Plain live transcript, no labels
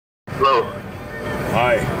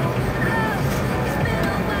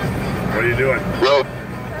you doing? Hello?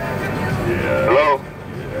 Yeah. Hello?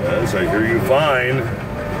 Yes, I hear you fine.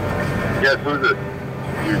 Yes, who's it?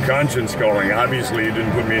 Your conscience calling. Obviously, you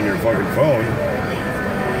didn't put me in your fucking phone.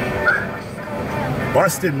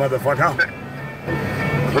 Busted, motherfucker.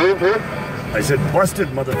 Who? I said busted,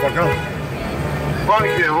 motherfucker. Fuck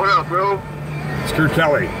yeah, what up, bro? It's Kurt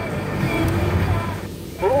Kelly.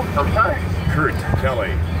 Who? I'm sorry. Kurt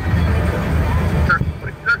Kelly.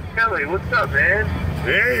 Kurt Kelly, what's up, man?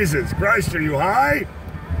 Jesus Christ, are you high?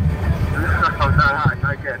 I'm not high,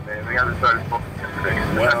 not yet, man. We haven't started smoking yesterday.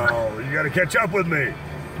 Well, you gotta catch up with me.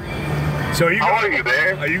 So How are you,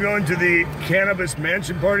 man? Are you going to the cannabis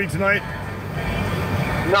mansion party tonight?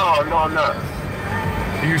 No, I'm not.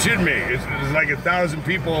 You should be. It's like 1,000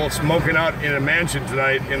 people smoking out in a mansion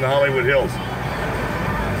tonight in the Hollywood Hills.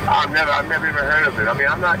 I've never even heard of it. I mean,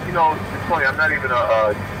 I'm not, it's funny, I'm not even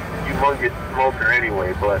a humongous smoker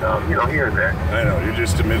anyway, but, here and there. I know, you're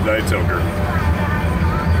just a midnight toker.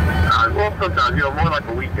 Well, sometimes, more like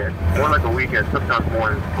a weekend. More like a weekend, sometimes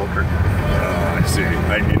morning smoker. I see.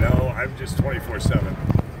 I'm just 24/7.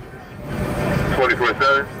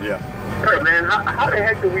 24/7? Yeah. Hey, man, how the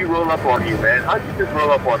heck did we roll up on you, man? How'd you just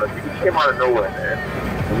roll up on us? You just came out of nowhere, man.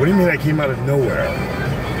 What do you mean I came out of nowhere?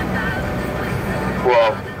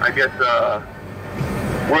 Well, I guess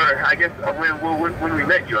when we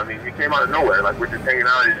met you, I mean, you came out of nowhere. Like, we're just hanging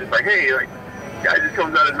out, and it's just like, hey, like, guy just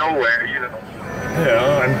comes out of nowhere,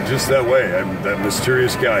 Yeah, I'm just that way. I'm that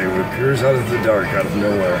mysterious guy who appears out of the dark, out of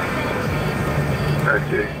nowhere.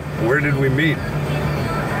 That's it. Where did we meet?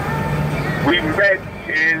 We met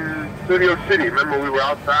in Studio City. Remember, we were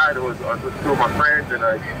outside. I was with two of my friends, and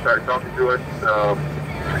you started talking to us.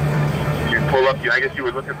 You pull up. I guess you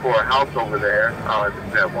were looking for a house over there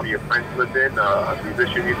that one of your friends lived in. A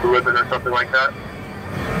musician used to live in, or something like that.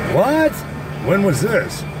 What? When was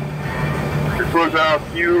this? This was a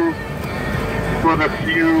few.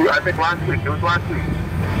 I think last week. It was last week.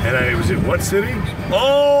 And I was in what city?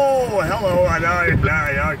 Oh, hello. Now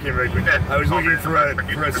I came very quick. I was looking for a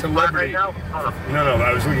celebrity. No,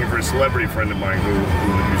 I was looking for a celebrity friend of mine who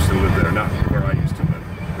used to live there, not where I used to live.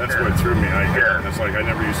 That's what threw me. It's like I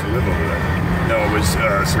never used to live over there. No, it was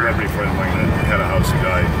a celebrity friend of mine that had a house who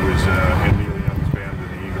died, who was in Neil Young's band in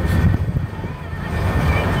the Eagles.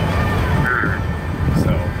 So,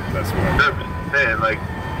 that's what I'm... Man, like...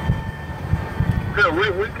 Phil,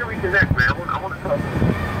 when can we connect, man? I want to talk.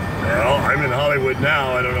 Well, I'm in Hollywood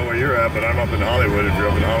now. I don't know where you're at, but I'm up in Hollywood. If you're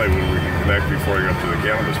up in Hollywood, we can connect before I go up to the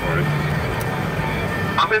cannabis party.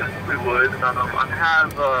 I'm in Hollywood. I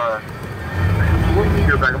have, what do you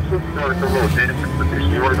go back? I'm supposed to go to some little dance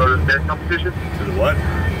competition. You want to go to the dance competition? To the what?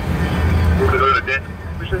 You want to go to the dance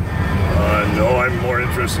competition? No, I'm more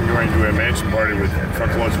interested in going to a mansion party with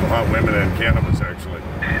truckloads of hot women and cannabis, actually.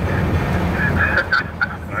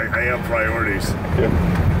 I have priorities.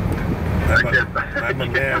 I'm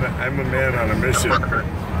a man on a mission.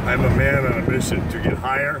 I'm a man on a mission to get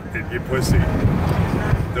higher and get pussy.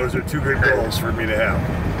 Those are two good goals for me to have.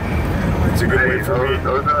 It's a good way for me.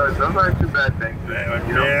 Those aren't too bad things.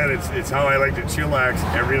 Man, it's how I like to chillax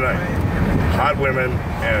every night. Hot women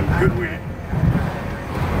and good weed.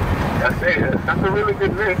 That's a really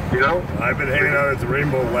good mix, I've been hanging out at the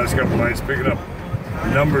Rainbow the last couple nights, picking up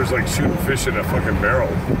numbers like shooting fish in a fucking barrel.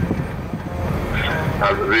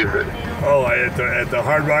 I believe it. Oh, at the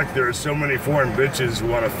Hard Rock, there are so many foreign bitches who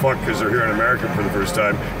want to fuck because they're here in America for the first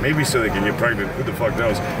time. Maybe so they can get pregnant. Who the fuck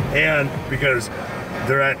knows? And because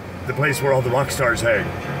they're at the place where all the rock stars hang.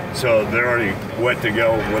 So they're already wet to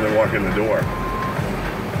go when they walk in the door.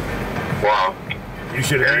 Wow. You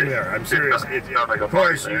should hang there. I'm serious. Of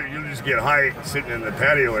course, you'll just get high sitting in the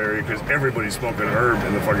patio area because everybody's smoking herb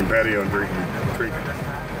in the fucking patio and drinking.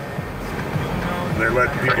 They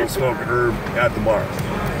let people smoke herb at the bar.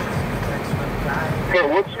 Hey,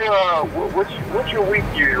 what's your week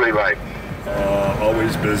usually like?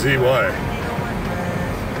 Always busy. Why?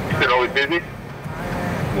 You said always busy?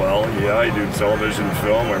 Well, yeah, I do television,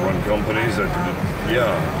 film. I run companies.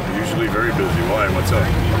 Usually very busy. Why? What's up?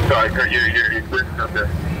 Sorry, Kurt, you're business up there.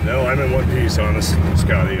 No, I'm in one piece, honest,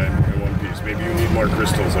 Scotty. I'm in one piece. Maybe you need more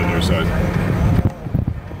crystals on your side.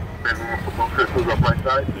 Maybe more crystals on my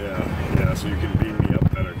side? Yeah, so you can beam me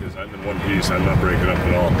up better because I'm in one piece. I'm not breaking up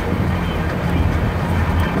at all.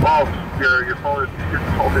 Oh, your phone is breaking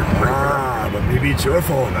up. But maybe it's your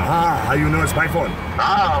phone. How you know it's my phone?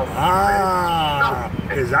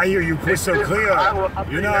 Because I hear you crystal clear.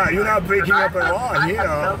 You're not breaking up at all here.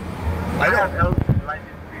 I have LG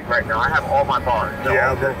lightning speed right now. I have all my bars.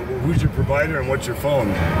 Yeah, but who's your provider and what's your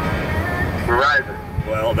phone? Verizon.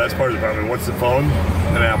 Well, that's part of the problem. What's the phone?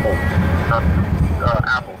 An Apple.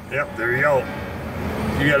 Apple. Yep, there you go.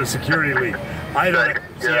 You got a security leak. I don't.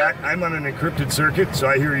 See, I'm on an encrypted circuit, so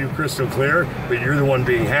I hear you crystal clear, but you're the one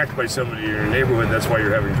being hacked by somebody in your neighborhood. That's why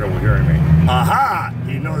you're having trouble hearing me. Aha!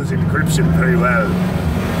 He knows encryption very well.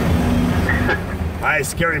 I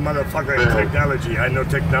scary motherfucker in technology. I know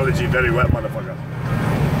technology very well, motherfucker.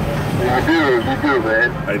 You do,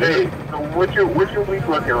 man. I do. Hey, so what's your week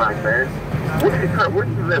looking like, man? Where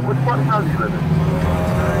do you live? What part of town do you live in?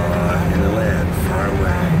 In a land far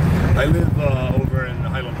away. I live over in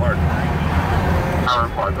Highland Park.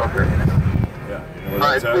 Highland Park, okay. Yeah. You know All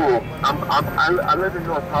right, cool. I live in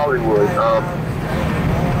North Hollywood.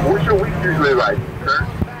 What's your week usually like, sir?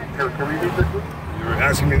 Can we meet this week? You're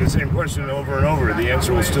asking me the same question over and over. The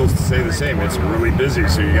answer will still stay the same. It's really busy,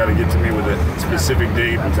 so you got to get to me with a specific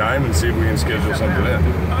date and time and see if we can schedule something in.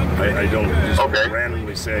 I don't just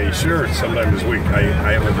randomly say, sure, sometime this week.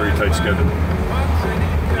 I have a very tight schedule.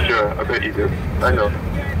 Sure, I bet you do. I know.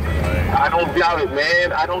 I don't doubt it,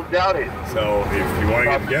 man. I don't doubt it. So if you want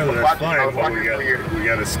to get together, that's fine. But we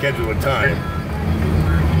got to schedule a time.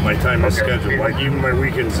 My time is scheduled. Like even my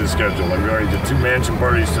weekends is scheduled. I'm going to 2 mansion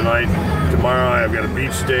parties tonight. Tomorrow I've got a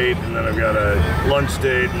beach date, and then I've got a lunch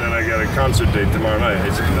date, and then I've got a concert date tomorrow night.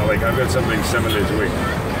 It's like I've got something 7 days a week.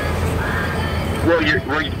 Well, you're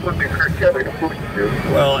flipping Kirk Kelly, of course you do.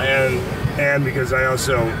 Well, and because I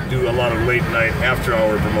also do a lot of late night after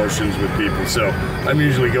hour promotions with people, so I'm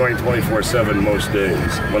usually going 24/7 most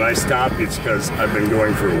days. When I stop, it's because I've been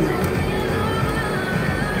going for a week.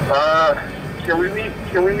 Can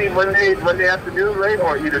we meet Monday afternoon, right,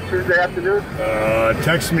 or either Tuesday afternoon?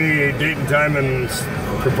 Text me a date and time and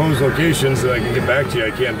propose locations so I can get back to you.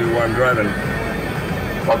 I can't do while I'm driving.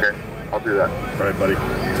 Okay, I'll do that. All right, buddy.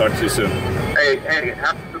 Talk to you soon. Hey,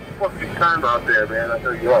 have some fucking time out there, man. I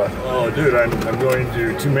know you are. Oh, dude, I'm going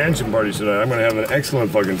to 2 mansion parties tonight. I'm going to have an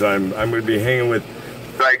excellent fucking time. I'm going to be hanging with.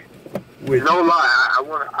 No lie, I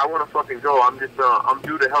want to fucking go. I'm due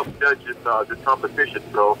to help judge this competition,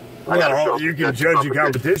 so. Well, you can judge the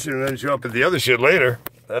competition and then show up at the other shit later.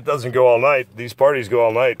 That doesn't go all night. These parties go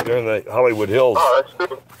all night. They're in the Hollywood Hills. Oh, that's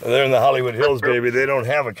true. They're in the Hollywood Hills, baby. They don't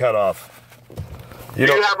have a cutoff. Do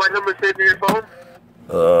you have my number saved in your phone?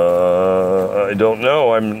 I don't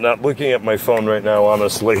know. I'm not looking at my phone right now,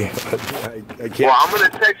 honestly. I can't. Well, I'm gonna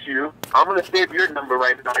text you. I'm gonna save your number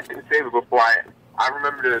right now. I didn't save it before. I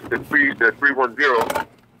remember the 310,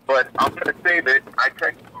 but I'm gonna save it. I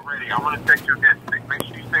texted you already. I'm gonna text you again. Make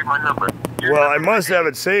sure you save my number. Well, I must have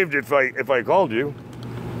it saved if I called you.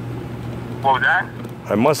 What was that?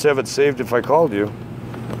 I must have it saved if I called you.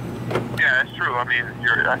 Yeah, that's true. I mean,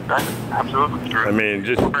 that's absolutely true. I mean,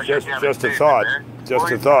 just a thought.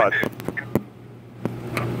 Just a thought.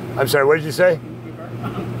 I'm sorry, what did you say?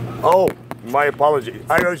 Oh, my apology.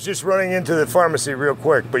 I was just running into the pharmacy real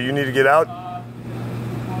quick, but you need to get out?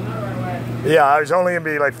 Yeah, I was only going to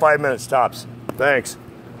be like 5 minutes tops. Thanks.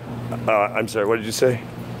 I'm sorry, what did you say?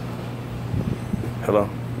 Hello?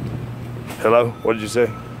 Hello? What did you say?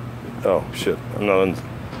 Oh, shit. I'm not on...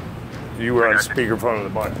 You were on speakerphone in the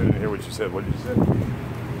box. I didn't hear what you said. What did you say?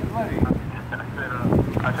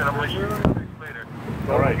 I said I'm with you later.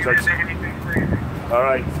 All right. All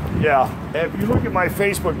right. Yeah. If you look at my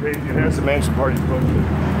Facebook page, it has the mansion parties posted.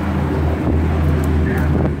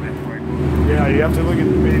 Yeah, you have to look at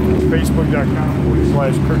the page. It's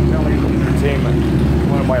facebook.com/Kirk Kelly Entertainment.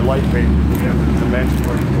 One of my light pages. Yeah, the mansion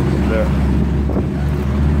parties posted there. I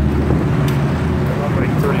have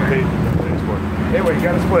like 30 pages on Facebook. Anyway, you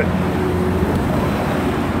got to split.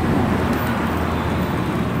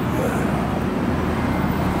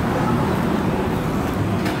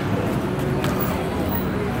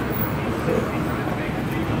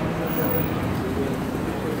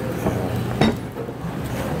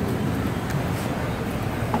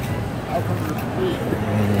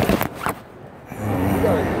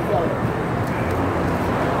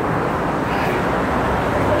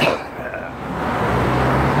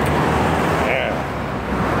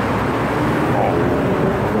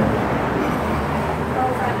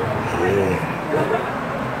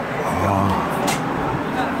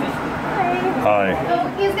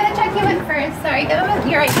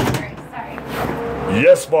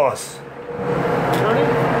 Yes, boss.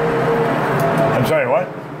 I'm sorry, what?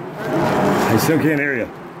 I still can't hear you.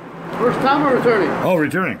 First time or returning? Oh,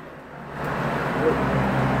 returning.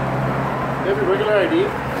 You have your regular ID? You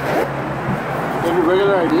have your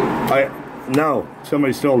regular ID? No,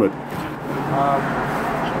 somebody stole it.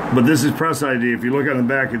 But this is press ID. If you look on the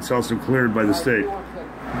back, it's also cleared by the state.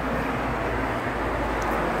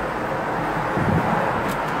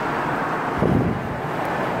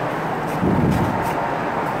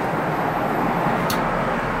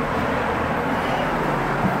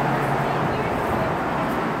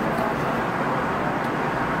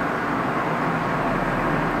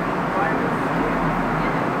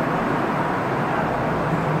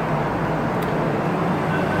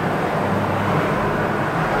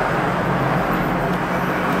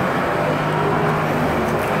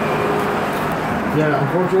 Yeah,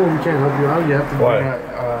 unfortunately, we can't help you out. You have to bring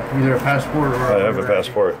Why? either a passport or. I have a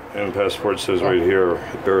passport, and passport says right here,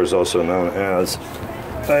 bearer is also known as.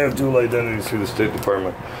 I have dual identities through the State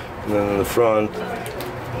Department. And then in the front,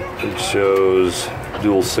 it shows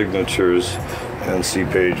dual signatures and C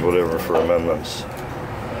page, whatever, for amendments.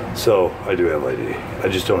 So I do have ID. I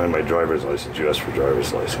just don't have my driver's license. You asked for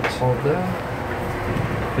driver's license. Oh,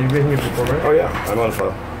 yeah. So you've been here before, right? Oh yeah, I'm on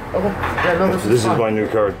file. Okay. Yeah, no, this This is fine. my new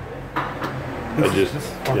card. I just,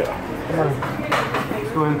 yeah. Come on.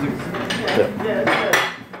 Let's go ahead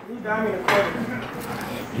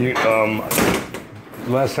and take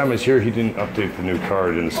Last time I was here, he didn't update the new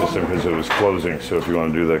card in the system because it was closing. So if you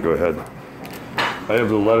want to do that, go ahead. I have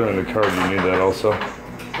the letter and the card. You need that also?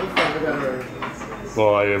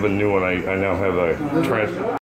 Well, I have a new one. I now have a